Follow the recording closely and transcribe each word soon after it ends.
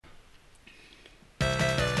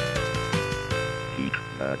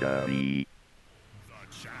The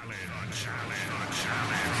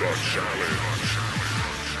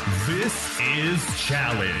This is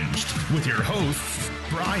Challenged with your hosts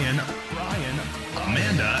Brian,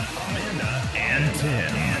 Amanda, and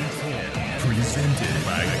Tim. Presented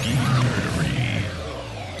by Geek Nerdery.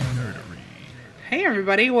 Hey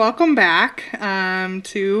everybody, welcome back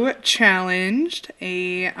to Challenged,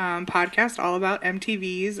 a podcast all about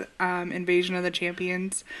MTV's Invasion of the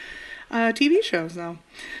Champions TV shows. Though,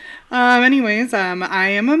 I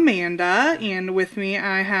am Amanda, and with me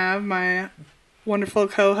I have my wonderful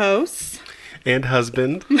co-hosts and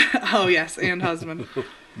husband. Oh yes, and husband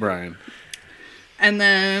Brian, and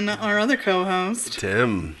then our other co-host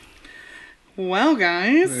Tim. Well,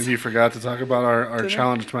 guys, and you forgot to talk about our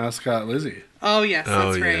challenged mascot, Lizzie. Oh yes,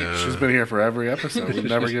 that's right. Yeah. She's been here for every episode. We've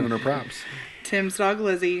never given her props. Tim's dog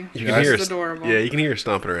Lizzie. You can hear She's adorable. Yeah, you can hear her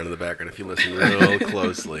stomping around in the background if you listen real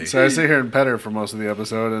closely. So I sit here and pet her for most of the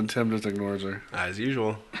episode, and Tim just ignores her. As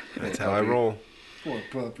usual. That's how I roll. Poor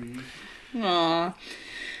puppy. Aw.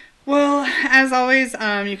 Well, as always,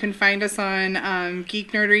 you can find us on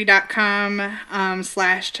geeknerdery.com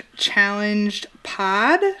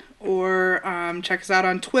 /challengedpod, or check us out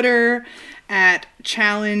on Twitter at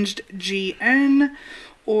challengedgn,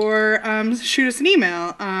 or shoot us an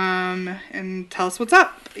email and tell us what's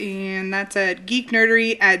up. And that's at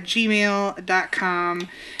geeknerdery@gmail.com,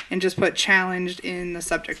 and just put challenged in the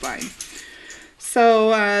subject line.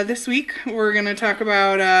 So this week we're going to talk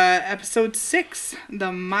about episode 6,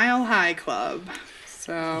 the Mile High Club.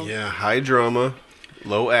 So Yeah, high drama,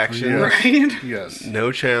 low action, Yes. right? Yes.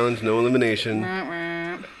 no challenge, no elimination.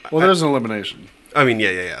 Well, there's an elimination. I mean,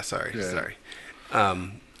 yeah. Sorry.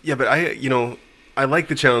 Yeah, but I like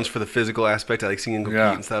the challenge for the physical aspect. I like seeing him compete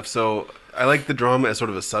and stuff. So I like the drama as sort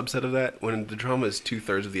of a subset of that. When the drama is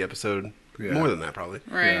 2/3 of the episode, more than that probably.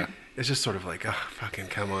 Right. Yeah. It's just sort of like, oh, fucking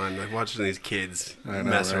come on. Like watching these kids I know,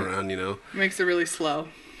 mess right? around, Makes it really slow.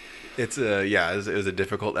 It's it was a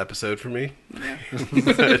difficult episode for me. Yeah.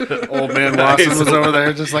 Old man Watson was over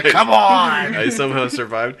there just like, come on! I somehow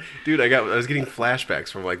survived. Dude, I was getting flashbacks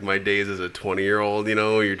from like my days as a 20-year-old,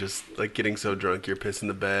 you're just like getting so drunk you're pissing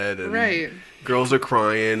the bed and Right. girls are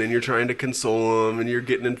crying and you're trying to console them and you're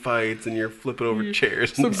getting in fights and you're flipping over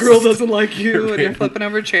chairs. Some girl doesn't like you and you're flipping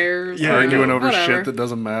over chairs. Yeah, or Arguing over whatever. shit that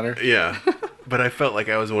doesn't matter. Yeah. But I felt like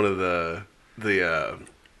I was one of the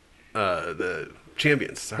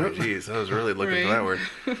champions. Sorry, jeez, I was really looking for that word.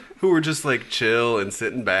 Who were just like chill and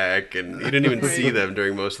sitting back, and you didn't even see them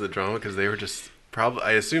during most of the drama because they were just probably,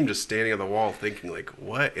 I assume, just standing on the wall thinking like,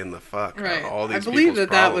 "What in the fuck?" Are Right. all these I believe people's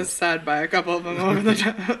that was problems? said by a couple of them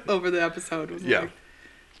over the episode. Was Yeah. like,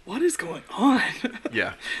 what is going on?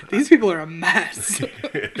 Yeah. These people are a mess.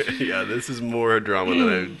 Yeah, this is more drama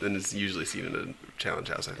than is usually seen in a challenge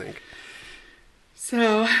house, I think.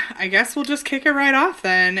 So I guess we'll just kick it right off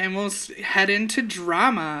then, and we'll head into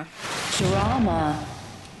drama.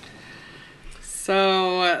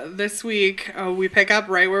 So this week we pick up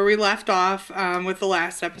right where we left off with the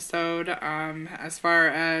last episode, as far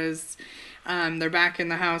as they're back in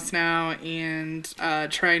the house now and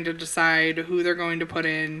trying to decide who they're going to put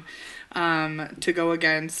in to go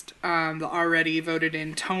against the already voted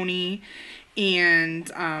in Tony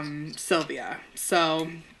and Sylvia. So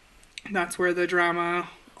that's where the drama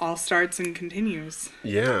all starts and continues.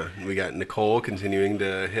 Yeah, we got Nicole continuing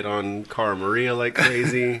to hit on Cara Maria like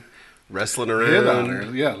crazy, wrestling around. Hit on her.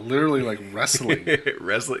 Yeah, literally like wrestling.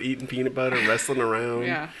 Eating peanut butter, wrestling around.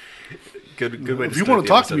 Yeah. Good way to If you start want the to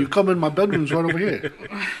talk to me, episode. come in my bedroom's right over here.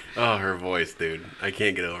 Oh, her voice, dude. I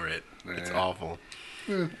can't get over it. It's Yeah. awful.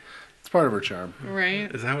 It's part of her charm. Right?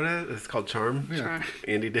 Is that what it is? It's called Charm? Yeah.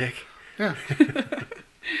 Andy Dick? Yeah.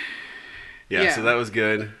 Yeah, so that was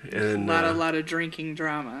good. And A lot of drinking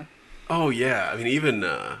drama. oh, yeah. I mean, even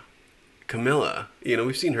Camilla,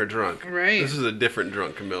 we've seen her drunk. Right. This is a different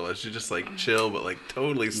drunk Camilla. She's just like chill, but like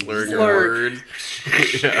totally slurring her Slurred. words.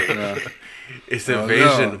 Yeah. Yeah. It's Oh,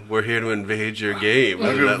 invasion. no. We're here to invade your game. I'm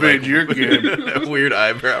And gonna that, like, invade your game. that weird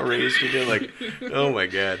eyebrow raise she did. Like, oh my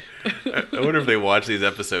god. I wonder if they watch these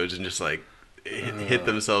episodes and just like hit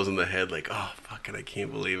themselves in the head. Like, oh fucking, I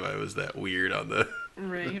can't believe I was that weird on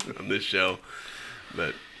Right. on this show.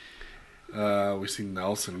 But We see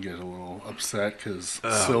Nelson get a little upset because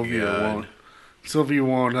Oh, Sylvia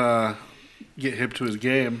won't get hip to his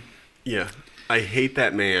game. yeah, I hate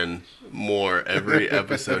that man more every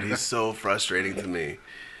episode. He's so frustrating to me.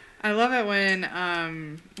 I love it when,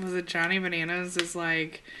 was it Johnny Bananas is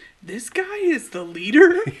like, this guy is the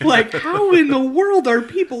leader? Like, how in the world are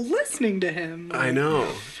people listening to him? Like, I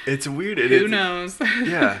know. It's weird. Who knows?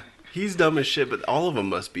 Yeah. He's dumb as shit, but all of them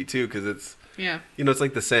must be too, because it's it's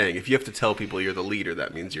like the saying: if you have to tell people you're the leader,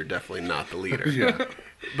 that means you're definitely not the leader. Yeah.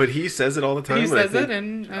 But he says it all the time. He says it,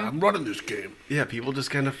 and I'm running this game. Yeah, people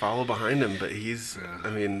just kind of follow behind him, but he's,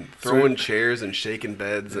 I mean, throwing chairs and shaking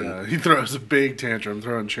beds. And he throws a big tantrum,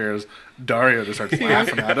 throwing chairs. Dario just starts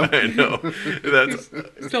laughing at him. I know.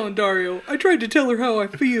 He's telling Dario, I tried to tell her how I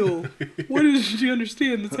feel. Why doesn't she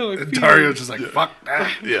understand that's how I feel? Dario's just like, fuck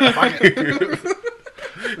that. Yeah. Fuck it.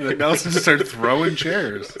 And then Nelson just started throwing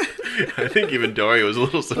chairs. I think even Dario was a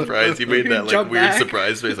little surprised. He made that like weird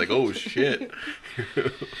surprise face, like, "Oh shit!"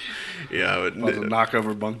 Those knock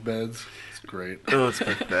over bunk beds. It's great. Oh, it's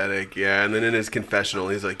pathetic. Yeah, and then in his confessional,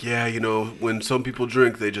 he's like, "Yeah, when some people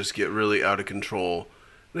drink, they just get really out of control."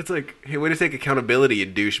 And it's like, hey, way to take accountability, you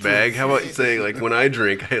douchebag. How about you say, like, when I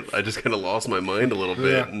drink, I just kind of lost my mind a little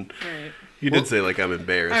bit. Yeah. And he did say, like, I'm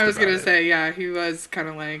embarrassed. I was gonna say, yeah, he was kind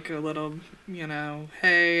of like a little,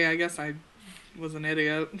 hey, I guess I was an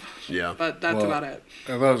idiot. Yeah. But that's about it.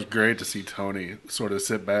 I thought it was great to see Tony sort of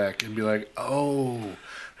sit back and be like, oh,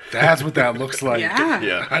 that's what that looks like.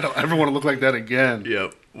 Yeah. I don't ever want to look like that again.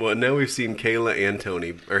 Yep. Well, now we've seen Kayla and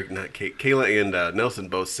Tony, or not Kayla and Nelson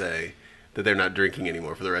both say that they're not drinking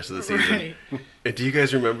anymore for the rest of the season. Right. And do you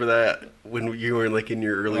guys remember that when you were like in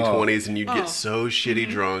your early 20s and you'd get so shitty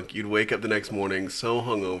drunk, you'd wake up the next morning so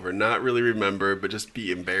hungover, not really remember, but just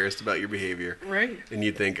be embarrassed about your behavior. Right. And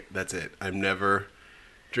you'd think, that's it. I'm never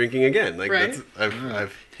drinking again. Like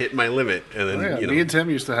I've hit my limit. And then me and Tim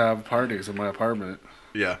used to have parties in my apartment.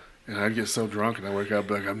 Yeah. And I'd get so drunk and I'd wake up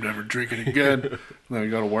like, I'm never drinking again. And then I'd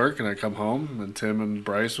go to work and I'd come home and Tim and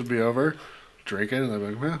Bryce would be over drinking, and I'm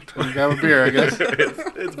like, well, time to grab a beer, I guess.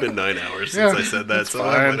 It's been 9 hours since I said that, so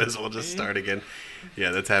I might as well just start again.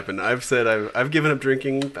 Yeah, that's happened. I've said I've given up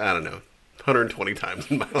drinking, I don't know, 120 times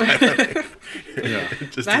in my life.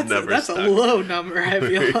 That's a low number, I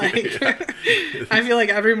feel like. I feel like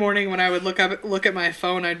every morning when I would look at my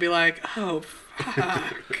phone, I'd be like, oh,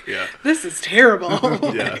 fuck. Yeah. This is terrible.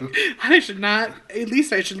 Yeah. I should not, at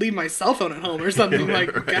least I should leave my cell phone at home or something.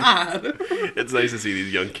 Like, God. It's nice to see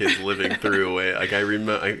these young kids living through a way. Like,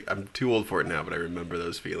 I'm too old for it now, but I remember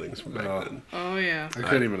those feelings from back then. Oh, yeah. I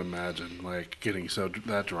couldn't even imagine, like, getting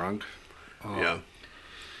that drunk. Oh. Yeah.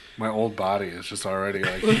 My old body is just already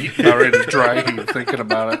like already dry heat thinking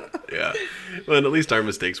about it. Yeah. Well, and at least our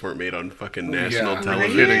mistakes weren't made on fucking national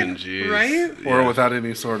television. Jeez. Right? Or without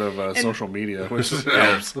any sort of social media, which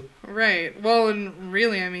helps. Right. Well, and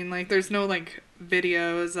really, I mean, like, there's no, like,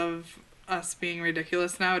 videos of us being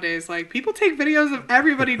ridiculous nowadays. Like, people take videos of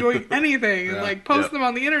everybody doing anything and, like, post them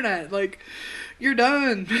on the internet. Like, you're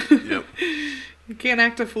done. Yep. You can't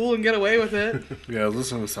act a fool and get away with it. Yeah, I was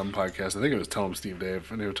listening to some podcast. I think it was Tell 'em Steve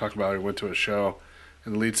Dave, and they were talking about how he went to a show,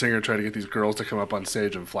 and the lead singer tried to get these girls to come up on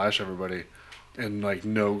stage and flash everybody, and like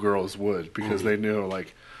no girls would because they knew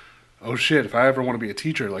like, oh shit, if I ever want to be a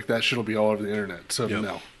teacher, like that shit'll be all over the internet. So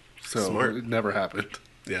no, so smart. It never happened.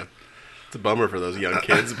 Yeah, it's a bummer for those young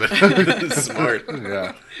kids, but it's smart.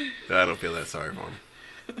 Yeah, I don't feel that sorry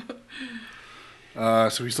for them.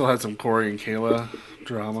 So we still had some Corey and Kayla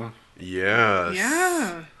drama. Yes.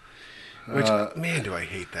 Yeah. Which, man, do I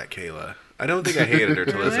hate that Kayla. I don't think I hated her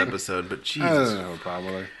till this episode, but Jesus. I don't know,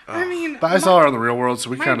 probably. I mean, but I saw her on The Real World, so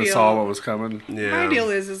we kind of saw what was coming. Yeah. My deal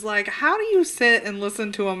is like, how do you sit and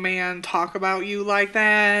listen to a man talk about you like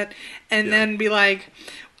that and then be like,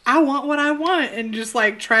 I want what I want, and just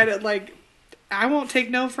like try to like, I won't take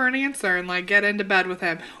no for an answer and like get into bed with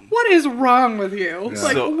him. What is wrong with you? Yeah.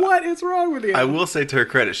 Like, what is wrong with you? I will say to her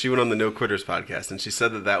credit, she went on the No Quitters podcast and she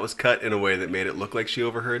said that was cut in a way that made it look like she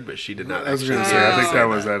overheard, but she did not. I was going to say, I think that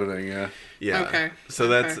was editing. Yeah. Yeah. Okay. So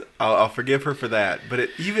that's I'll forgive her for that. But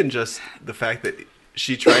even just the fact that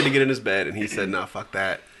she tried to get in his bed and he said, "No, fuck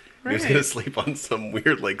that." He was gonna sleep on some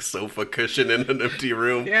weird like sofa cushion in an empty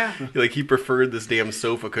room. Yeah. Like he preferred this damn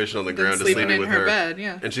sofa cushion on the ground to sleeping with her. Bed,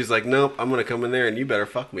 yeah. And she's like, "Nope, I'm gonna come in there and you better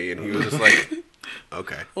fuck me." And he was just like,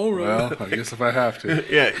 "Okay." All right. Well, I guess if I have to.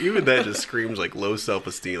 Yeah, even that just screams like low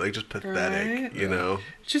self-esteem, like just pathetic, Right? you know?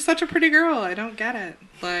 She's such a pretty girl. I don't get it.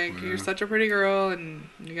 Like, you're such a pretty girl and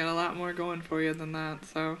you got a lot more going for you than that,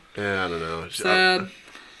 so. Yeah, I don't know. Sad.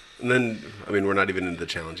 And then, I mean, we're not even into the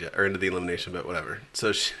challenge yet, or into the elimination, but whatever.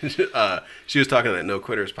 So she was talking on that No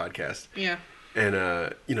Quitters podcast. Yeah. And,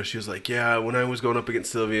 she was like, yeah, when I was going up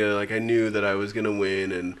against Sylvia, like, I knew that I was going to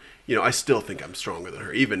win. And, I still think I'm stronger than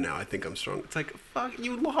her. Even now, I think I'm strong. It's like, fuck,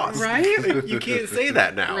 you lost. Right? Like, you can't say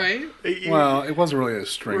that now. Right? Well, it wasn't really a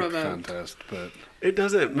strength contest, but... It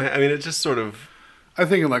doesn't matter. I mean, it just sort of... I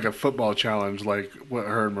think in like a football challenge, like what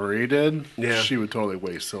her and Marie did, Yeah. she would totally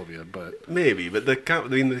waste Sylvia. But maybe, but the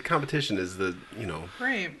competition is the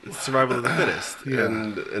Right. survival of the fittest, Yeah.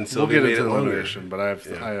 and we'll Sylvia get made into it the longer. elimination. But I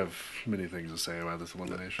have many things to say about this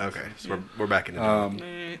elimination. Okay, so we're back in the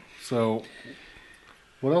drama. So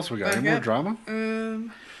what else we got? Back Any more up. drama?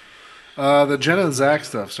 The Jenna and Zach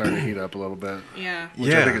stuff starting to heat up a little bit. Yeah.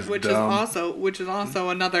 Which I think is Which dumb. is also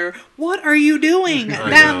another. What are you doing?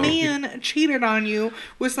 That know. man cheated on you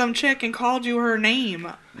with some chick and called you her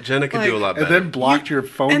name. Jenna could do a lot better. And then blocked your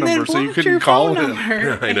phone and number then so you blocked couldn't your call phone him.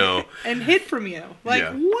 number I know. and hid from you. Like,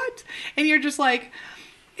 Yeah. what? And you're just like,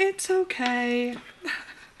 it's okay.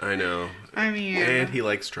 I know. I mean, And he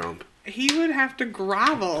likes Trump. he would have to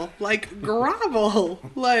grovel. Like,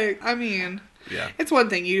 grovel. Like, I mean, Yeah. it's one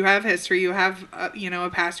thing. You have history. You have, a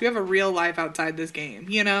past. You have a real life outside this game.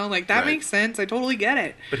 Like, that Right. makes sense. I totally get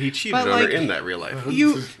it. But he cheated But, on her like, in that real life.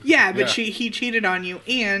 Yeah, but Yeah. he cheated on you,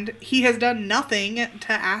 and he has done nothing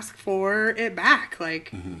to ask for it back,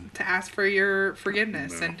 like to ask for your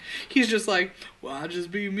forgiveness. And he's just like, well, I'll just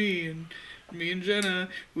be me, and me and Jenna,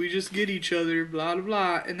 we just get each other, blah blah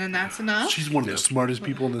blah, and then that's enough. She's one of the smartest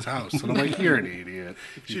people in this house. And I'm like, you're an idiot.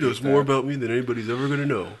 She knows more about me than anybody's ever gonna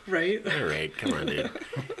know. Right? All right, come on, dude.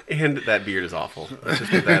 And that beard is awful. Let's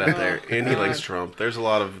just put that up there. And he likes Trump. There's a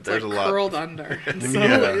lot of It's there's like a lot. curled under. So,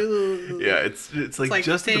 Yeah. ew. Yeah, it's like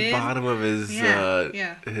just at the thin. bottom of his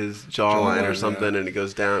Yeah. his jawline Jawline, or something, and it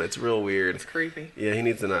goes down. It's real weird. It's creepy. Yeah, he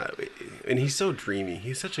needs to not. And he's so dreamy.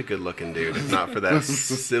 He's such a good looking dude. If not for that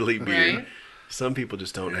silly beard. Right? Some people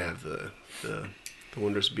just don't have the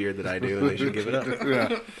wondrous beard that I do, and they should give it up.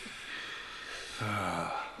 Yeah.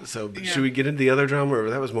 So Yeah. should we get into the other drama, or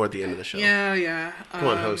that was more at the end of the show? Yeah. Come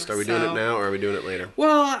on, host. Are we doing it now, or are we doing it later?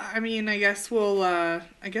 Well, I mean, I guess we'll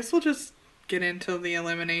just get into the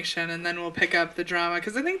elimination, and then we'll pick up the drama,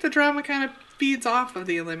 because I think the drama kind of feeds off of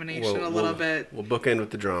the elimination a little bit. We'll bookend with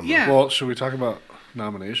the drama. Yeah. Well, should we talk about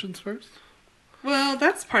nominations first? Well,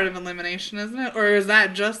 that's part of elimination, isn't it? Or is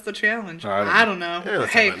that just the challenge? I don't know. Yeah,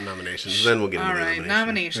 let's Hey, talk about nominations. Then we'll get into all the right, elimination.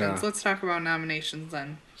 nominations. Yeah. Let's talk about nominations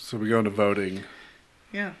then. So we go into voting,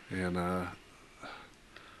 Yeah. and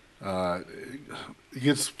it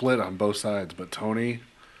gets split on both sides, but Tony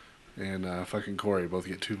and fucking Corey both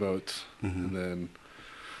get 2 votes. Mm-hmm. And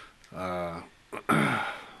then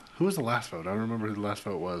who was the last vote? I don't remember who the last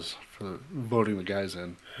vote was for voting the guys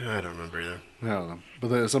in. I don't remember either. I don't know. But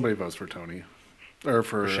then somebody votes for Tony. Or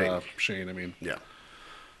for Shane. Shane, I mean. Yeah.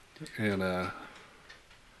 And,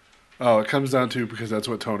 it comes down to because that's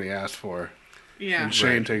what Tony asked for. Yeah. And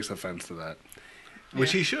Shane Right. takes offense to that.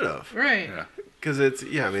 Which Yeah. he should have. Right. Yeah. Because it's,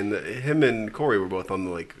 yeah, I mean, him and Corey were both on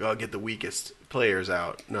the, like, oh, get the weakest players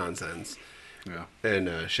out nonsense. Yeah.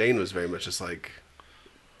 And Shane was very much just like,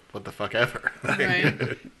 what the fuck ever.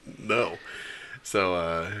 Right. No. So,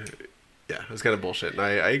 yeah, it was kind of bullshit. And I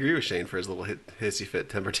agree with Shane for his little hissy fit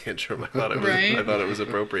temper tantrum. I thought it was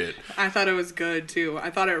appropriate. I thought it was good too. I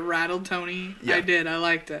thought it rattled Tony. Yeah. I did. I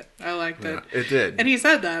liked it. it. It did. And he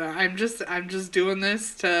said that I'm just doing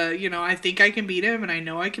this to, I think I can beat him, and I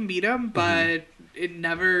know I can beat him, but it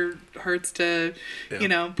never hurts to,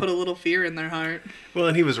 Yeah. put a little fear in their heart. Well,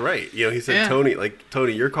 and he was right. He said, Yeah.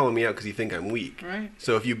 Tony, you're calling me out because you think I'm weak. Right.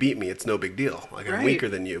 So if you beat me, it's no big deal. Like, I'm Right. weaker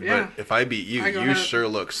than you. Yeah. But if I beat you, I go you out- sure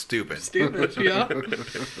look stupid. Stupid. Yeah.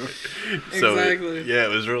 So Exactly. it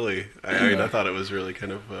was really, I mean, I thought it was really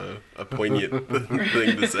kind of a poignant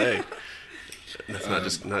thing to say. That's not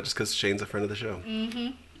just because Shane's a friend of the show.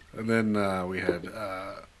 And then we had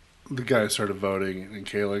the guys started voting, and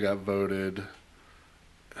Kayla got voted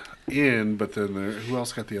in, but then who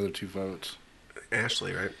else got the other 2 votes?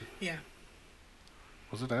 Ashley, right? Yeah.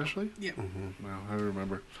 Was it Ashley? Yeah. No, I don't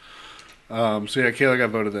remember. So yeah, Kayla got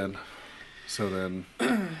voted in. So then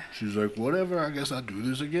she's like, whatever, I guess I'll do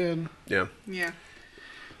this again. Yeah. Yeah.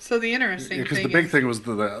 So the interesting Because thing the big is, thing was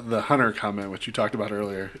the Hunter comment, which you talked about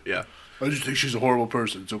earlier. Yeah. I just think she's a horrible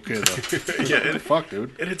person. It's okay though. Yeah. And, Fuck,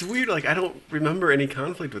 dude. and it's weird. Like, I don't remember any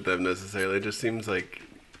conflict with them necessarily. It just seems like,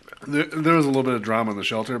 There was a little bit of drama in the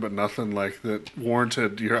shelter, but nothing like that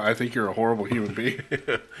warranted. I think you're a horrible human being.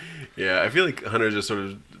 yeah, I feel like Hunter's just sort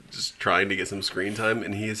of just trying to get some screen time,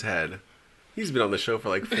 and he's been on the show for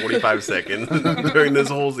like 45 seconds during this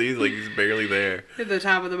whole season. Like, he's barely there. at the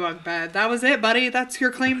top of the bunk bed. That was it, buddy. That's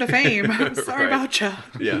your claim to fame. Sorry Right. about you.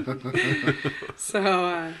 Yeah.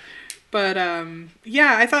 So,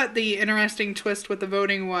 yeah, I thought the interesting twist with the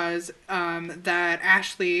voting was that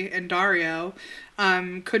Ashley and Dario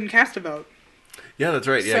couldn't cast a vote. Yeah, that's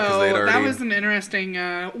right. Yeah, because they'd So already. that was an interesting.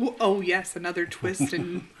 Oh yes, another twist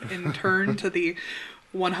and turn to the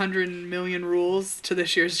 100 million rules to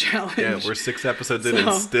this year's challenge. Yeah, we're 6 episodes in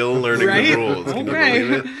and still learning the rules. Can you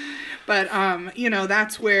believe it? But, you know,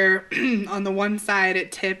 that's where on the one side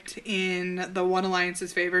it tipped in the one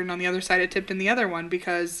alliance's favor, and on the other side it tipped in the other one,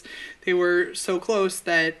 because they were so close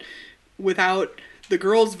that without the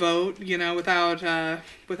girls' vote, you know, without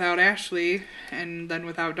Ashley and then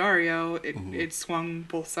without Dario, it swung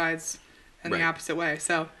both sides in the opposite way.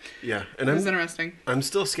 So yeah, and it was interesting. I'm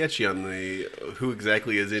still sketchy on the who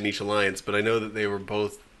exactly is in each alliance, but I know that they were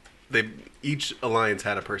both. Each alliance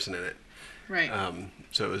had a person in it. Right.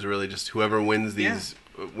 So it was really just whoever wins these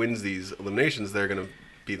eliminations, they're going to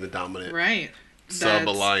be the dominant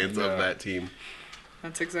sub-alliance of that team.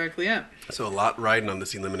 That's exactly it. So a lot riding on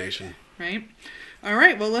this elimination. Right. All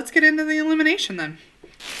right, well, let's get into the elimination then.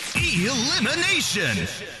 Elimination.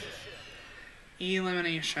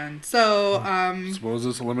 So, So what was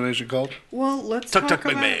this elimination called? Well, let's talk about...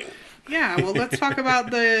 Bang Bang. Yeah, well, let's talk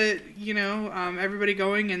about the, you know, everybody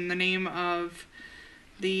going in the name of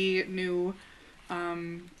the new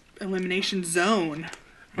elimination zone.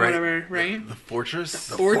 Or whatever, right? The fortress?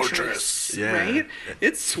 The fortress. Yeah. Right?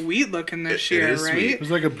 It's sweet looking this year, right? Sweet.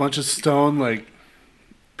 There's like a bunch of stone, like,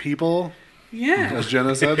 people. Yeah. As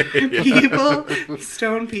Jenna said. People.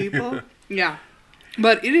 Stone people. Yeah.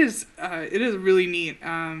 But it is really neat.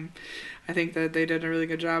 I think that they did a really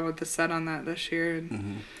good job with the set on that this year.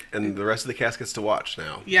 And the rest of the cast gets to watch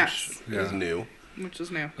now. Yes. Which is new. Which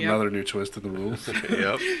is new. Yep. Another new twist in the rules.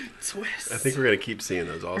 Yep. Twist. I think we're going to keep seeing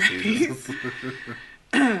those all season.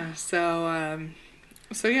 So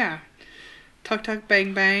yeah. Tuck Tuck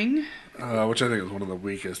Bang Bang. Which I think is one of the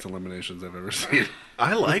weakest eliminations I've ever seen.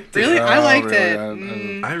 I liked it. Really? I liked it.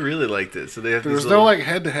 I really liked it. So they have there was no like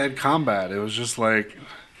head-to-head combat. It was just like,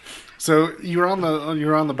 so you're on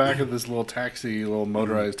the back of this little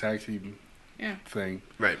motorized taxi thing.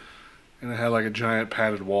 Right. And it had like a giant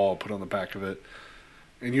padded wall put on the back of it.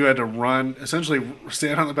 And you had to essentially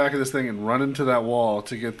stand on the back of this thing and run into that wall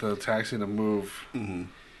to get the taxi to move. Mm-hmm.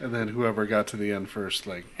 And then whoever got to the end first,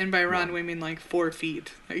 like... And by run, we mean like 4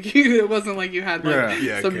 feet. Like it wasn't like you had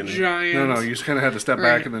like some giant... No, you just kind of had to step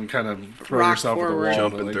back and then kind of throw yourself at the wall.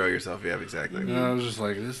 Jump and throw yourself, yeah, exactly. And I was just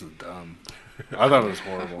like, this is dumb. I thought it was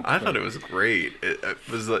horrible. I thought it was great. It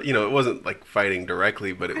was, you know, it wasn't like fighting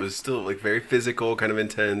directly, but it was still like very physical, kind of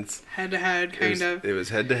intense. Head-to-head, kind of. It was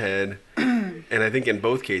head-to-head. And I think in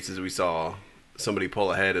both cases we saw... somebody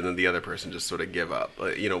pull ahead and then the other person just sort of give up.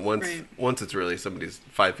 You know, once it's really somebody's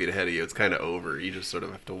 5 feet ahead of you, it's kind of over. You just sort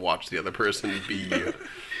of have to watch the other person beat you.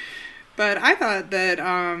 But I thought that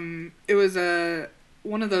it was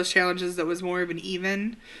one of those challenges that was more of an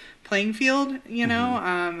even playing field, you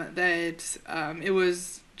know, that it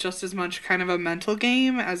was just as much kind of a mental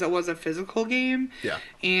game as it was a physical game. Yeah.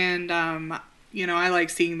 And, you know, I like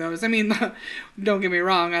seeing those. I mean, don't get me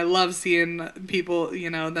wrong. I love seeing people, you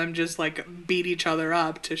know, them just like beat each other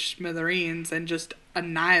up to smithereens and just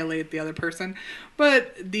annihilate the other person.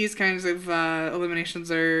 But these kinds of eliminations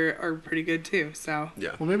are pretty good too. So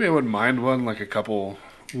yeah. Well, maybe I wouldn't mind one like a couple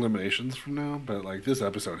eliminations from now. But like this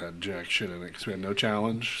episode had jack shit in it because we had no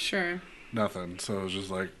challenge. Sure. Nothing. So it was just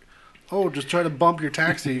like, oh, just try to bump your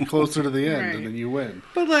taxi closer to the end, and then you win.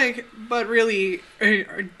 But really,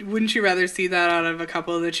 wouldn't you rather see that out of a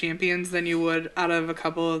couple of the champions than you would out of a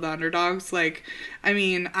couple of the underdogs? Like, I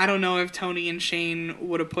mean, I don't know if Tony and Shane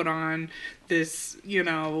would have put on this, you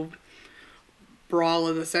know, brawl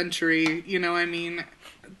of the century, you know, I mean,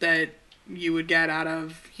 that you would get out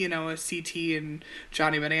of, you know, a CT and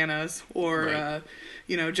Johnny Bananas or,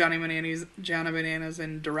 you know, Johnny Bananas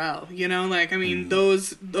and Darrell, you know, like, I mean,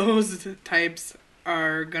 those types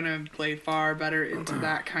are going to play far better into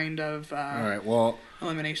that kind of all right, well,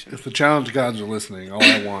 elimination. If the challenge gods are listening, all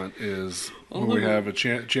I want is when we have a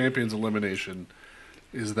champions elimination,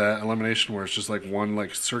 is that elimination where it's just like one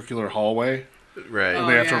like circular hallway. Right. And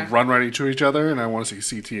they have to run right into each other, and I want to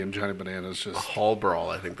see CT and Johnny Bananas just... A hall brawl,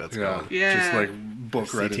 I think that's called. Yeah. Just like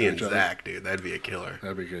book right into each other. CT and Zach, dude, that'd be a killer.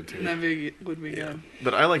 That'd be good, too. That would be good.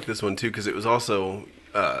 But I like this one, too, because it was also...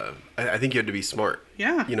 I think you had to be smart.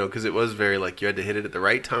 Yeah. You know, because it was very, like, you had to hit it at the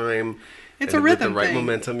right time. It's a rhythm the right thing.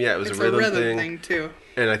 Momentum. Yeah, it was it's a rhythm thing, too.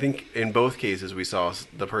 And I think in both cases we saw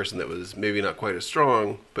the person that was maybe not quite as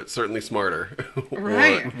strong, but certainly smarter.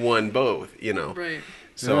 Right. won both, you know. Right.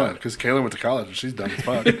 So, yeah, because Kayla went to college and she's dumb as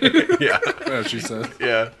fuck. Yeah. As she says.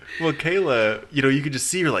 Yeah. Well, Kayla, you know, you could just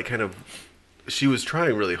see her like kind of, she was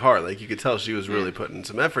trying really hard. Like you could tell she was really putting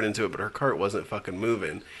some effort into it, but her cart wasn't fucking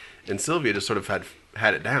moving. And Sylvia just sort of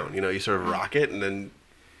had it down. You know, you sort of rock it and then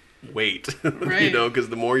wait. Right. You know, because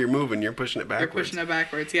the more you're moving, you're pushing it backwards. You're pushing it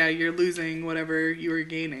backwards. Yeah, you're losing whatever you were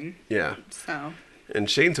gaining. Yeah. So. And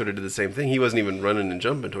Shane sort of did the same thing. He wasn't even running and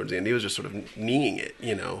jumping towards the end. He was just sort of kneeing it,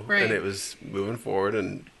 Right. And it was moving forward.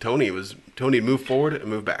 And Tony moved forward and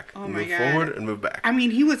moved back. Oh my Move God. forward and move back. I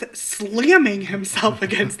mean, he was slamming himself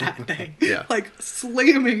against that thing. Yeah. Like,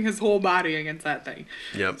 slamming his whole body against that thing.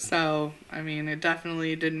 Yep. So, I mean, it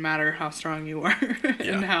definitely didn't matter how strong you were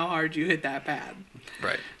and how hard you hit that pad.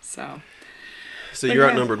 Right. So So you're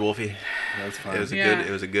outnumbered, Wolfie. That's fine. It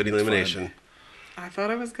was a good elimination. I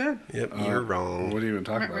thought it was good. Yep, you're wrong. What are you even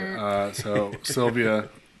talking about? So Sylvia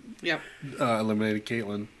Yep. eliminated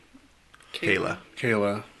Kayla.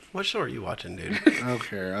 What show are you watching, dude? I don't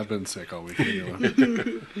care. I've been sick all week. Which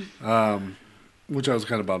I was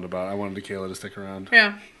kind of bummed about. I wanted Kayla to stick around.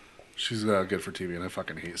 Yeah. She's good for TV, and I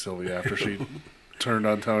fucking hate Sylvia after she turned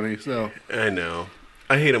on Tony. So I know.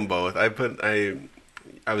 I hate them both. I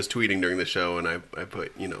was tweeting during the show, and I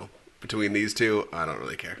put, between these two, I don't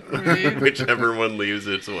really care. Right. Whichever one leaves,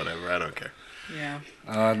 it's whatever. I don't care. Yeah.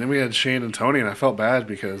 And then we had Shane and Tony, and I felt bad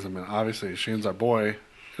because, I mean, obviously Shane's our boy,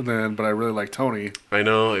 but I really like Tony. I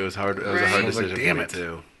know, it was hard. It was a hard I was like, decision damn for me, it.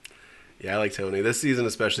 too. Yeah, I like Tony. This season,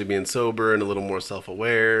 especially being sober and a little more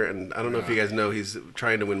self-aware. And I don't know if you guys know, he's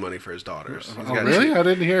trying to win money for his daughters. He's Oh, got really? two- I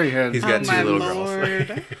didn't hear he had. He's got my two little Lord.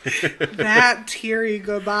 girls. That teary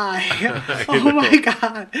goodbye. Oh my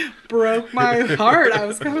God. Broke my heart. I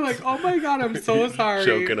was kind of like, oh my God, I'm so sorry.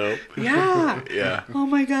 Choking up. Yeah. Yeah. Oh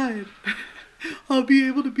my God. I'll be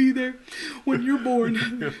able to be there when you're born.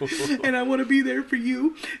 And I want to be there for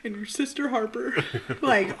you and your sister Harper.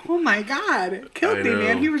 Like, oh my God. It killed I me,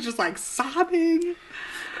 man. know. He was just like sobbing.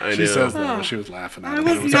 I She know. says that, but she was laughing at I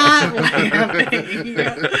him. was not laughing.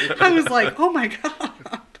 I was like, oh my God.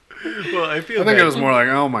 Well, I feel I think bad. it was more like,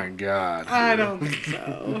 oh my God. I don't think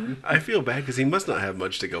so. I feel bad because he must not have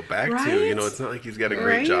much to go back Right? to. It's not like he's got a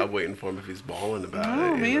great Right? job waiting for him if he's balling about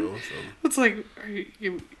No, it. man. So. It's like,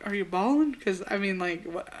 are you balling? Because I mean, like,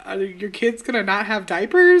 what, are your kids gonna not have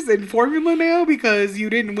diapers and formula now because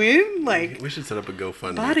you didn't win? Like, We should set up a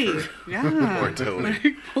GoFundMe buddy, for yeah, Poor Tony.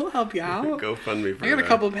 Like, we'll help you out. GoFundMe for I got a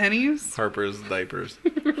couple pennies. Harper's diapers.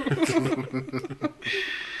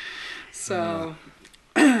 So,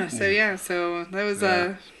 so that was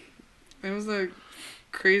it was a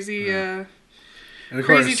crazy. And of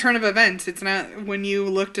Crazy course, turn of events. It's not when you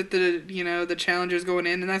looked at the the challengers going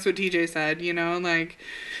in, and that's what TJ said. Like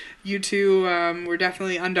you two were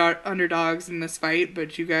definitely underdogs in this fight,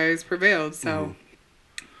 but you guys prevailed. So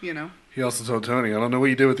he also told Tony, I don't know what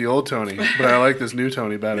you did with the old Tony, but I like this new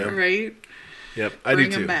Tony better. right? Yep, I Bring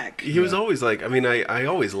do him too. back. He was always like, I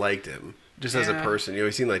always liked him just as a Yeah. person.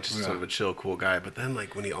 He seemed like just sort of a chill, cool guy. But then,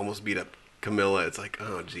 like when he almost beat up Camilla, it's like,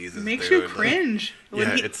 oh Jesus, It makes dude. you cringe. Like,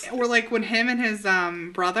 When it's or like when him and his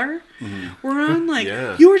brother were on, like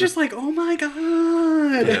Yeah. you were just like, oh my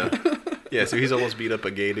God. yeah. So he's almost beat up a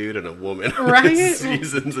gay dude and a woman. Right?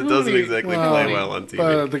 Seasons. It doesn't exactly play well on TV.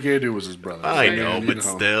 But the gay dude was his brother. I so, know, you but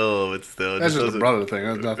still, That's just just a doesn't- brother thing. It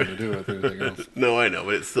has nothing to do with anything else. No, I know,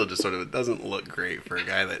 but it still just sort of it doesn't look great for a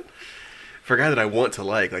guy that I want to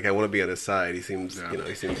like. Like I want to be on his side. He seems,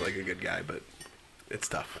 he seems like a good guy, but it's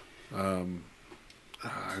tough. I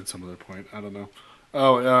had some other point. I don't know.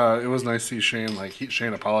 Oh, it was nice to see Shane. Like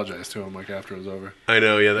Shane apologized to him like after it was over. I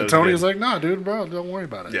know, yeah. That And was Tony good. was like, "Nah, dude, bro, don't worry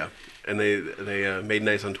about it." Yeah, and they made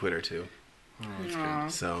nice on Twitter too. Oh, that's Aw.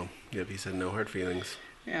 good. So yep, he said no hard feelings,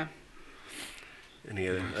 Yeah. and he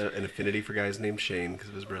had an affinity for guys named Shane because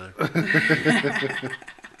of his brother.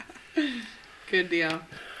 Good deal.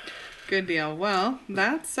 Good deal. Well,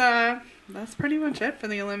 that's pretty much it for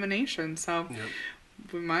the elimination. So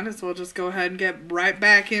we might as well just go ahead and get right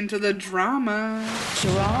back into the drama.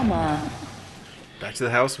 Back to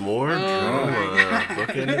the house, more drama.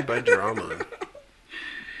 Bookended by drama.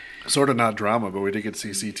 Sort of not drama, but we did get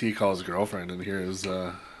to see CT call his girlfriend and hear his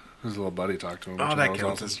little buddy talk to him. Oh, which that was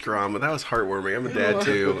counts awesome. as drama. That was heartwarming. I'm a dad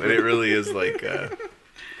too, and it really is like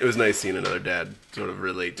it was nice seeing another dad sort of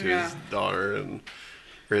relate to his daughter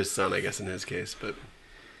or his son, I guess in his case. But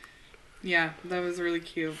Yeah, that was really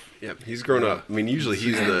cute. yep, he's grown up. I mean, usually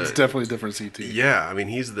he's It's the definitely different CT. yeah. I mean,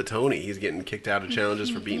 he's the Tony. He's getting kicked out of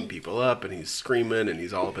challenges for beating people up, and he's screaming, and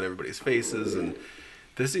he's all up in everybody's faces. And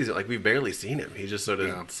this season, like we've barely seen him. He just sort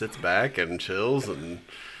of sits back and chills, and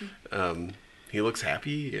he looks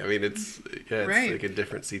happy. I mean, it's Right. like a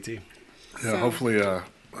different CT. Yeah, hopefully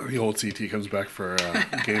the old CT comes back for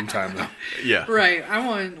game time though. Yeah. Right. I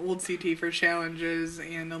want old CT for challenges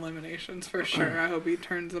and eliminations for sure. I hope he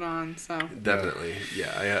turns it on. So Definitely.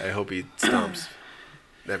 Yeah, I hope he stomps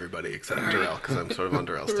everybody except Darrell, because I'm sort of on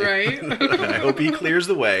Darrell's team. right. I hope he clears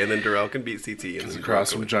the way, and then Darrell can beat CT. And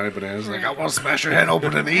Across from Johnny Bananas, like, I want to smash your head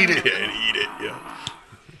open and eat it. Yeah, and eat it,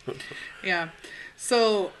 yeah. Yeah.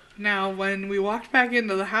 So Now, when we walked back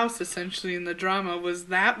into the house, essentially in the drama, was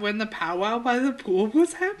that when the powwow by the pool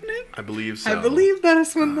was happening? I believe so. I believe that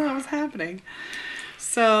is when that was happening.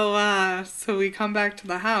 So, so we come back to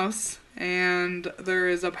the house, and there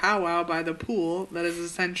is a powwow by the pool that is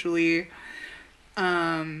essentially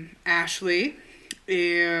Ashley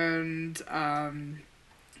and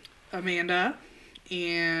Amanda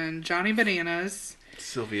and Johnny Bananas.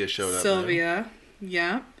 Sylvia showed up. Sylvia,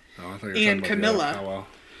 yeah. Oh, I thought you were And talking about the Camilla. powwow.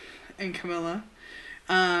 And Camilla.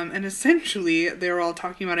 And essentially, they were all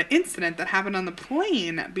talking about an incident that happened on the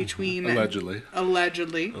plane between... Allegedly.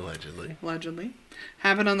 Allegedly.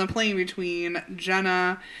 Happened on the plane between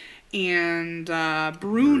Jenna and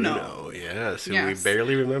Bruno. Yes, who Yes. we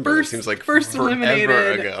barely remember. It seems like first forever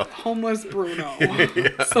eliminated ago. homeless Bruno.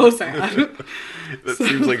 So sad. That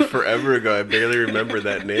seems like forever ago. I barely remember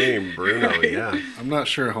that name, Bruno. Right. Yeah. I'm not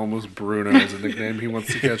sure homeless Bruno is a nickname he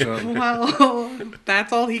wants to catch on. Well,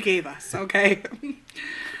 that's all he gave us, okay?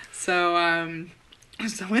 So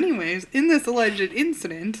anyways, in this alleged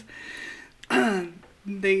incident,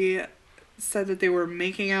 they said that they were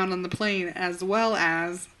making out on the plane, as well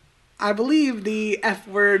as, I believe the F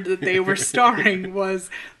word that they were starring was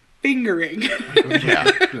fingering.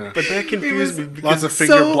 Yeah. But that confused me because Lots of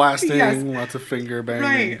finger blasting, yes. lots of finger banging.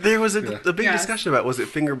 Right. there was a big Yes. discussion about was it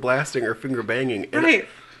finger blasting or finger banging. And Right.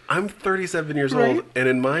 I'm 37 years Right. old, and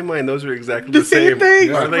in my mind, those are exactly The the same same.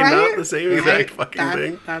 thing, Are they right? not the same exact fucking That-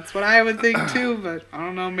 thing? That's what I would think too, but I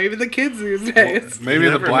don't know. Maybe the kids these days. Maybe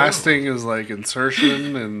You the never blasting is like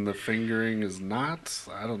insertion and the fingering is not.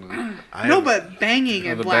 I don't know. No, but banging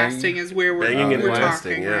and the blasting is where we're, Banging and we're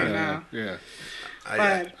blasting, talking yeah. right Yeah. now. Yeah.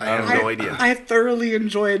 But I have no idea. I thoroughly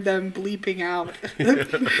enjoyed them bleeping out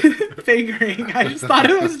fingering. I just thought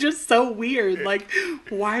it was just so weird. Like,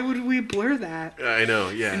 why would we blur that I know,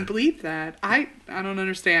 yeah. and bleep that? I don't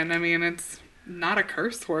understand. I mean, it's not a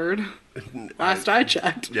curse word. Last I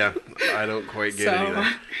checked. Yeah, I don't quite get it So either.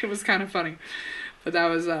 it was kind of funny. But that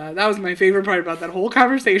was my favorite part about that whole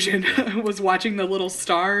conversation was watching the little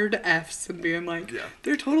starred F's and being like, Yeah.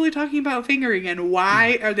 they're totally talking about fingering, and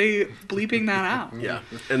why are they bleeping that out? Yeah,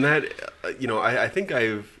 and that, I think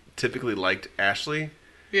I've typically liked Ashley,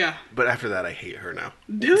 Yeah. but after that I hate her now.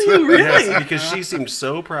 Do you really? Yes, because she seems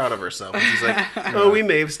so proud of herself. And she's like, oh, we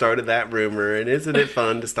may have started that rumor, and isn't it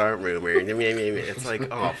fun to start rumors? It's like,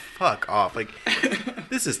 oh, fuck off. Like,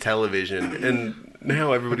 this is television, and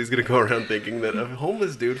now everybody's going to go around thinking that a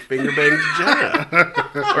homeless dude finger banged Jenna,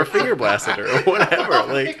 or finger blasted her, or whatever.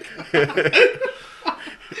 Like,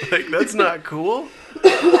 that's not cool.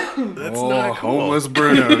 That's not cool. Homeless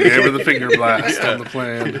Bruno gave her the finger blast on the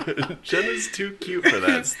plane. Jenna's too cute for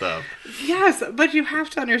that stuff. Yes, but you have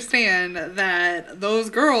to understand that those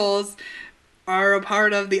girls are a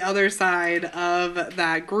part of the other side of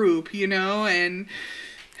that group, and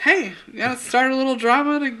hey, you gotta start a little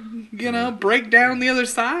drama to, break down the other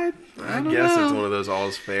side. I don't guess know. it's one of those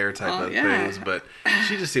all's fair type of yeah. things, but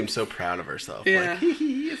she just seems so proud of herself. Yeah. Like,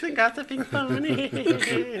 you think I think funny?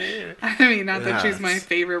 I mean, not that she's my Yes.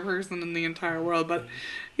 favorite person in the entire world, but,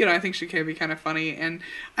 I think she can be kind of funny. And,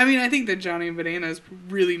 I mean, I think that Johnny Bananas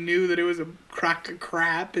really knew that it was a crock of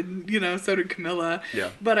crap, and, so did Camilla. Yeah.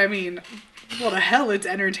 But, I mean, well, the hell, it's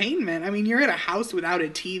entertainment. I mean, you're in a house without a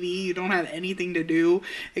TV. You don't have anything to do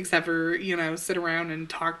except for, sit around and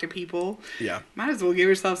talk to people. Yeah. Might as well give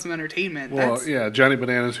yourself some entertainment. Well, yeah, Johnny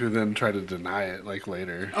Bananas, who then tried to deny it,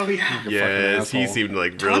 later. Oh, yeah. Yes, he asshole. seemed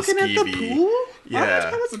like real Talking skeevy. at the pool?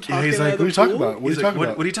 Yeah. I wasn't Yeah, talking he's at like, the What are you talking pool. about? What are He's you like, talking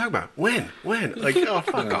about? what are you talking about? When? Like, oh,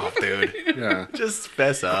 fuck off, dude. Yeah. Just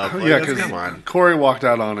fess up. Like, Yeah, let's- because come on. Corey walked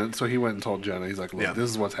out on it, so he went and told Jenna. He's like, look, Yeah. this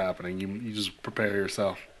is what's happening. You just prepare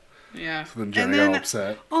yourself. Yeah. So then And Jenna got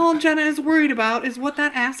upset. all Jenna is worried about is what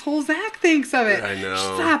that asshole Zach thinks of it. I know.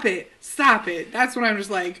 Stop it. That's when I'm just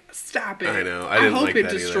like, stop it. I know. I didn't hope like it that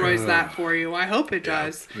either. destroys that for you. I hope it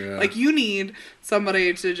does. Yeah. Like, you need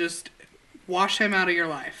somebody to just wash him out of your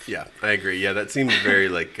life. Yeah, I agree. Yeah, that seems very,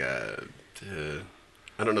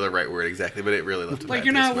 I don't know the right word exactly, but it really left a Like, bad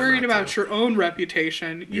you're taste not in my worried mouth, about too. your own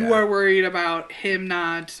reputation. You Yeah. are worried about him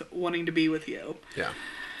not wanting to be with you. Yeah.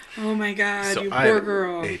 Oh my God, So you I poor have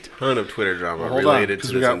girl. a ton of Twitter drama Hold on, related 'cause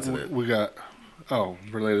to we this got, incident. We got,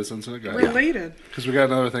 related to this incident? Go ahead. Related. Because we got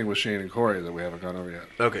another thing with Shane and Corey that we haven't gone over yet.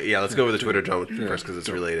 Okay, yeah, let's go over the Twitter drama first because it's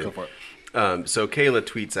related. Go for it. So Kayla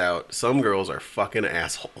tweets out, "Some girls are fucking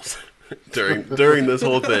assholes." during this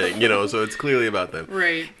whole thing, so it's clearly about them.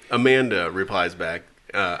 Right. Amanda replies back,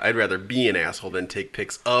 "I'd rather be an asshole than take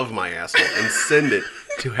pics of my asshole and send it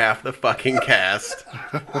to half the fucking cast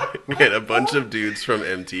and a bunch of dudes from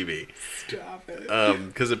MTV. Stop it.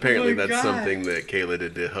 Because apparently that's God. something that Kayla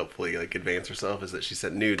did to hopefully like advance herself, is that she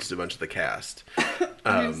sent nudes to a bunch of the cast.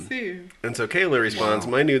 I see. And so Kayla responds,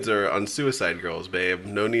 "My nudes are on Suicide Girls, babe.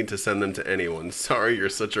 No need to send them to anyone. Sorry you're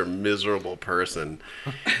such a miserable person."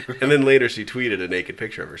 And then later she tweeted a naked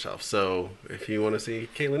picture of herself. So if you want to see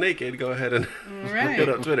Kayla naked, go ahead and Right. look it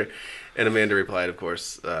up on Twitter. And Amanda replied, of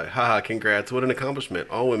course, haha, congrats, what an accomplishment.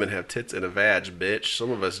 All women have tits and a vag, bitch.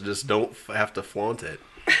 Some of us just don't have to flaunt it.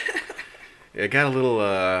 It got a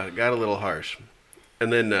little harsh.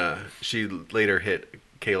 And then she later hit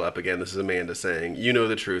Kayla up again. This is Amanda saying, "You know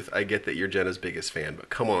the truth. I get that you're Jenna's biggest fan, but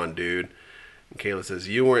come on, dude." And Kayla says,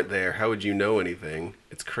 "You weren't there. How would you know anything?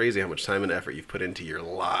 It's crazy how much time and effort you've put into your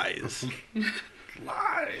lies."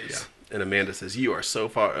 Lies. Yeah. And Amanda says, "You are so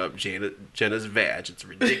far up Jenna's vag. It's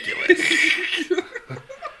ridiculous."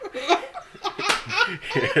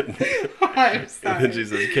 I'm And sorry. then she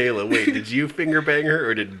says, "Kayla, wait, did you finger bang her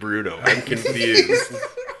or did Bruno? I'm confused."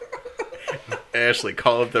 Ashley,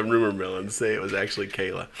 call up the rumor mill and say it was actually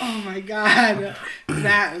Kayla. Oh my God.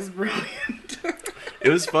 That is brilliant. It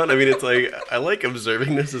was fun. I mean, it's like, I like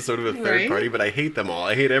observing this as sort of a third Right? party, but I hate them all.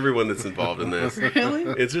 I hate everyone that's involved in this. Really?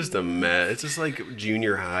 It's just a mess. It's just like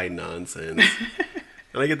junior high nonsense.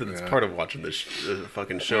 And I get that it's part of watching this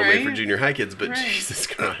fucking show made for Right? junior high kids, but Right. Jesus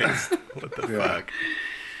Christ. What the fuck?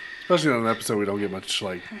 Especially on an episode we don't get much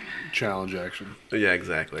like challenge action. Yeah,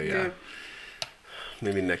 exactly. Yeah. Yeah.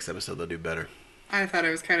 Maybe next episode they'll do better. I thought it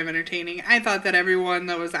was kind of entertaining. I thought that everyone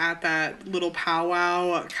that was at that little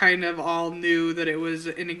powwow kind of all knew that it was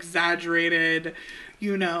an exaggerated,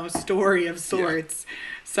 story of sorts.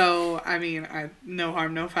 So, I mean, no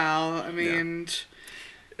harm, no foul. I mean,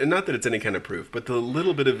 And not that it's any kind of proof, but the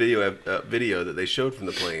little bit of video that they showed from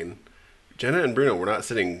the plane, Jenna and Bruno were not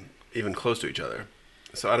sitting even close to each other.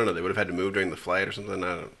 So I don't know. They would have had to move during the flight or something.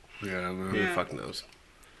 I don't. Yeah. Who Yeah. the fuck knows?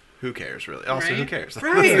 Who cares, really? Also, right? who cares?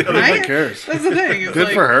 Right, Who right? cares? That's the thing. It's Good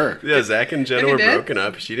like, for her. Yeah, Zach and Jenna If he were did, broken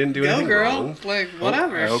up. She didn't do Go, anything girl. wrong. Like,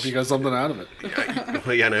 whatever. I hope you got something out of it.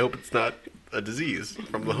 Yeah, and I hope it's not a disease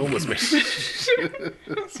from the homeless man.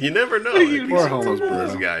 You never know. Poor homeless This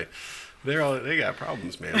Bruno. guy. They got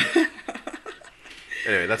problems, man.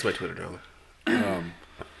 Anyway, that's my Twitter drama.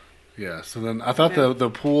 Yeah. So then I thought the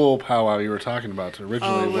pool powwow you were talking about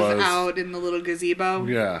originally it was out in the little gazebo.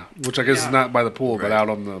 Yeah, which I guess Yeah. is not by the pool, but Right. out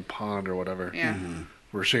on the pond or whatever. Yeah.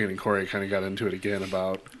 Where Shane and Corey kind of got into it again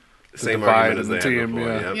about the Same divide argument as in the they had team. before,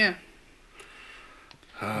 Yeah. yep. Yeah.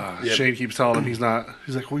 Yep. Shane keeps telling him he's not.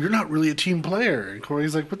 He's like, "Well, you're not really a team player." And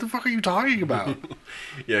Corey's like, "What the fuck are you talking about?"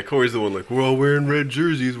 Yeah, Corey's the one like, we're all wearing red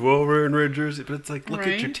jerseys, we're all wearing red jerseys. But it's like, look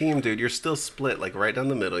at your Right. team, dude. You're still split, like, right down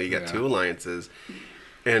the middle. You got Yeah. two alliances.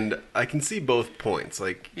 And I can see both points.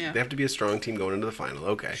 Like, Yeah. they have to be a strong team going into the final.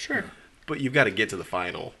 Okay. Sure. But you've got to get to the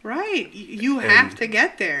final. Right. You have to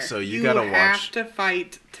get there. so you gotta have watch- to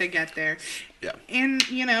fight to get there. Yeah. And,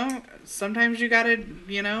 sometimes you gotta,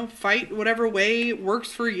 fight whatever way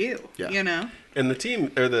works for you. Yeah. And the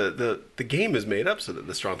team, or the game is made up so that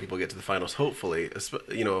the strong people get to the finals, hopefully.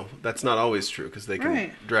 That's not always true because they can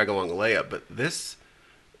Right. drag along a layup. But this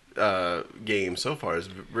game so far is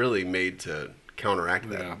really made to counteract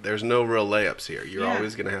that. Yeah. There's no real layups here. You're Yeah.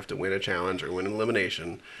 always going to have to win a challenge or win an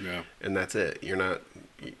elimination. Yeah. And that's it. You're not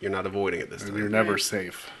avoiding it this And time. you're never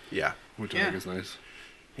safe, Yeah. which I Yeah. think is nice.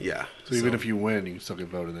 Yeah. So even if you win, you can still get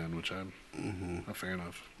voted in, which I'm a fan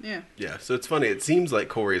of. Yeah. Yeah, so it's funny. It seems like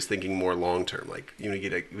Corey is thinking more long term. Like, we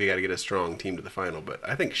got to get a strong team to the final. But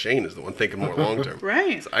I think Shane is the one thinking more long term.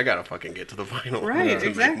 Right. So I got to fucking get to the final. Right, to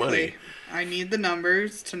exactly. Make money. I need the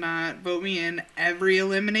numbers to not vote me in every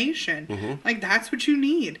elimination. Mm-hmm. Like, that's what you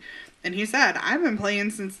need. And he said, I've been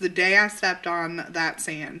playing since the day I stepped on that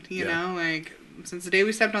sand. You Yeah. know, like, since the day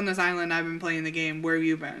we stepped on this island, I've been playing the game. Where have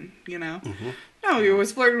you been? Mm-hmm. No, he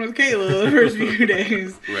was flirting with Kayla the first few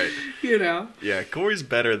days. Right. Yeah, Corey's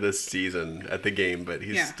better this season at the game, but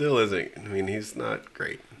he still isn't. I mean, he's not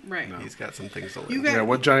great. Right. No. He's got some things to learn. You got- Yeah,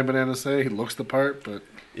 what Giant Banana say? He looks the part, but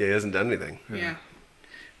Yeah, he hasn't done anything. Yeah.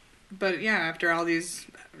 But yeah, after all these,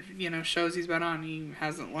 shows he's been on, he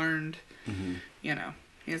hasn't learned, he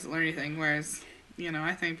hasn't learned anything. Whereas,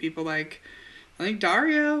 I think people I think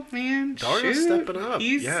Dario, man. Dario's shoot, stepping up,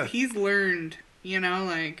 yeah. He's learned,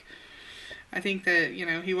 I think that,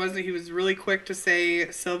 he was really quick to say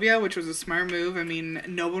Sylvia, which was a smart move. I mean,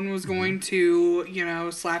 no one was going to,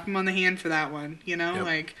 slap him on the hand for that one,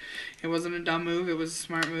 Yep. It wasn't a dumb move, it was a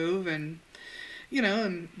smart move, and,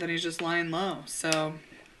 and then he's just lying low, so...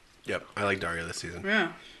 Yep, I like Dario this season.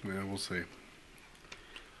 Yeah, yeah, we'll see.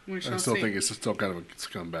 we shall I still see. think it's still kind of a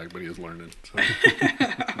scumbag, but he is learning.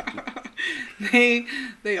 So.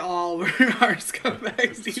 They all were our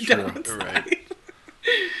scumbags deep down inside. Right.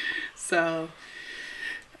 So.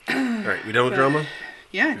 All right, we done with drama?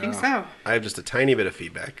 Yeah, I think so. I have just a tiny bit of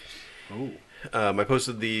feedback. Oh. I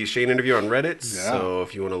posted the Shane interview on Reddit, so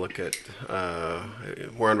if you want to look at,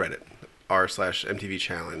 we're on Reddit, r/MTV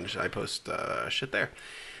Challenge. I post shit there.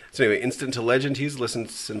 So anyway, Instant to Legend, he's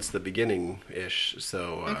listened since the beginning-ish,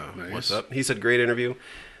 so nice. What's up? He said, great interview.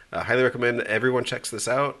 Highly recommend everyone checks this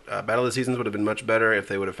out. Battle of the Seasons would have been much better if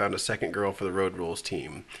they would have found a second girl for the Road Rules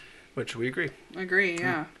team, which we agree. Agree,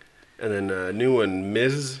 yeah. And then new one,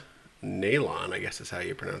 Ms. Nalon, I guess is how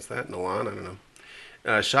you pronounce that. Nalon, I don't know.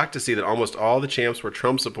 Shocked to see that almost all the champs were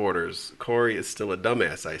Trump supporters. Corey is still a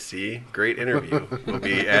dumbass, I see. Great interview. Will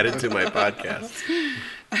be added to my podcast.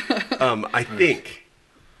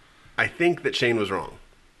 I think that Shane was wrong.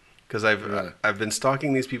 Because I've been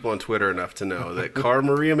stalking these people on Twitter enough to know that Cara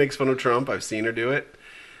Maria makes fun of Trump. I've seen her do it.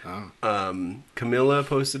 Oh. Camilla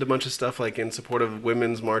posted a bunch of stuff like in support of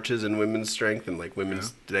women's marches and women's strength and like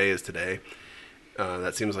women's today is today.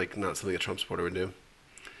 That seems like not something a Trump supporter would do.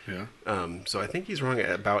 Yeah. So I think he's wrong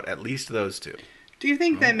about at least those two. Do you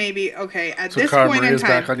think that maybe, okay, at so this Cara point Maria's in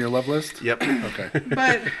time... back on your love list? Yep. Okay.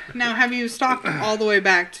 But now have you stalked all the way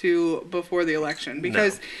back to before the election?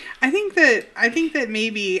 Because No. I think that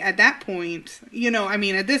maybe at that point,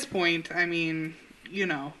 at this point,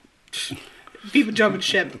 people jumping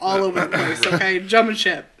ship all over the place, okay? Jumping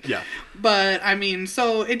ship. Yeah. But,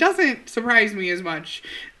 so it doesn't surprise me as much,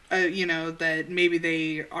 that maybe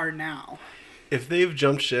they are now. If they've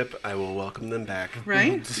jumped ship, I will welcome them back.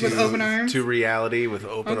 Right? With open arms? To reality with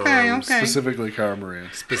open arms. Okay. Specifically Cara Maria.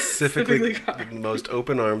 Specifically the most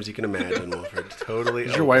open arms you can imagine, Wilfred. Totally.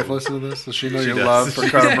 Does your wife listen to this? Does she know your love for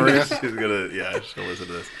Cara Maria? She's gonna, she'll listen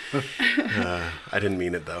to this. I didn't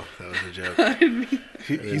mean it though. That was a joke.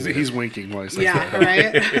 He's winking while he says that.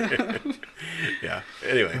 Right? Yeah.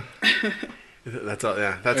 Anyway. That's all.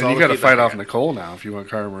 Yeah, that's and all. You got to fight off Nicole now if you want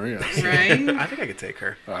Cara Maria. Right? I think I could take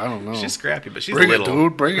her. I don't know. She's scrappy, but she's bring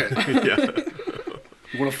little. Bring it, dude. Bring it. Yeah.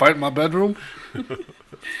 You want to fight in my bedroom? All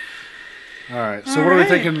right. So what are we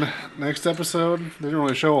thinking next episode? They didn't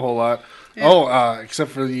really show a whole lot. Yeah.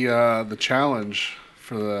 Except for the challenge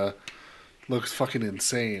for the looks fucking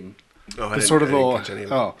insane. Oh, it's sort of little.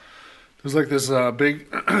 There's like this big.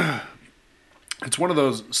 It's one of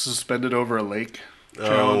those suspended over a lake.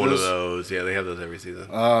 Oh, one of those. Yeah, they have those every season.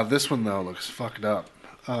 This one, though, looks fucked up.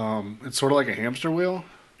 It's sort of like a hamster wheel.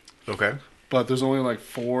 Okay. But there's only like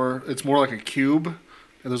 4... It's more like a cube.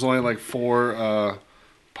 And there's only like 4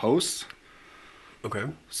 posts. Okay.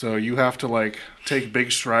 So you have to like take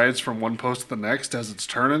big strides from one post to the next as it's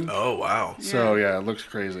turning. Oh, wow. So, yeah, it looks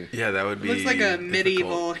crazy. Yeah, that would be It looks like a difficult.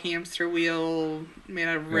 medieval hamster wheel made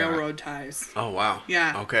out of railroad ties. Oh, wow.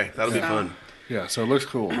 Yeah. Okay, that'll be fun. Yeah, so it looks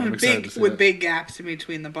cool. I'm excited to see with it. big gaps in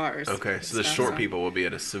between the bars. Okay, so the short people will be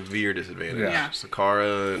at a severe disadvantage. Yeah. So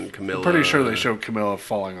Cara and Camilla. I'm pretty sure they showed Camilla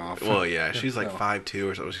falling off. Well, yeah, she's like 5'2"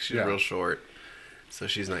 or something. She's real short. So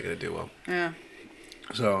she's not going to do well. Yeah.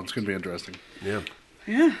 So it's going to be interesting. Yeah.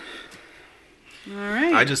 Yeah. All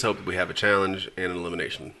right. I just hope that we have a challenge and an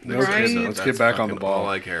elimination. Right. Let's get back on the ball. All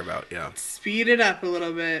I care about, yeah. Speed it up a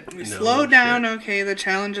little bit. We slow down, okay. The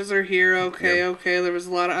challenges are here, okay. There was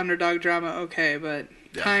a lot of underdog drama, okay. But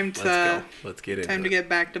time to let's get into time to get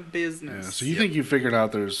back to business. Yeah. So you think you figured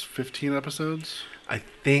out there's 15 episodes? I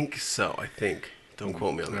think so. Don't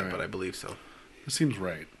quote me on that, but I believe so. It seems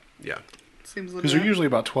right. Yeah. Seems because they're usually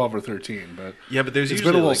about 12 or 13, but there's it's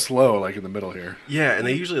usually been a little slow, like in the middle here. Yeah, and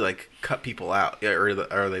they usually like cut people out, or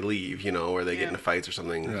they leave, or they get into fights or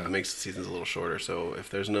something. Yeah. That makes the seasons a little shorter. So if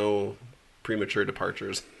there's no premature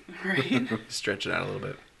departures, stretch it out a little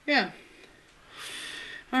bit. Yeah.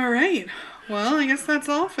 All right. Well, I guess that's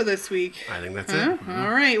all for this week. I think that's it. Mm-hmm.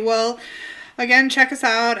 All right. Well, again, check us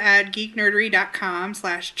out at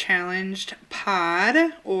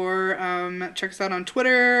geeknerdery.com/challengedpod or check us out on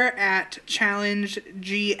Twitter at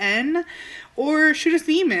challengegn or shoot us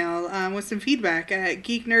an email with some feedback at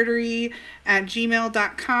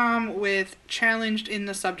geeknerdery@gmail.com with challenged in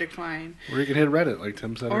the subject line. Or you can hit Reddit, like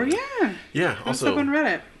Tim said. Or Yeah, also on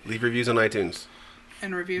Reddit. Leave reviews on iTunes.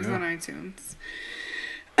 And reviews on iTunes.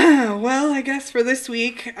 Well, I guess for this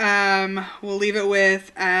week, we'll leave it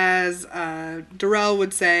with, as Darrell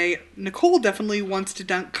would say, Nicole definitely wants to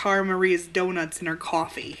dunk Cara Maria's donuts in her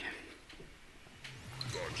coffee.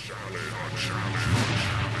 The challenge.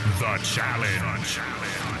 The challenge.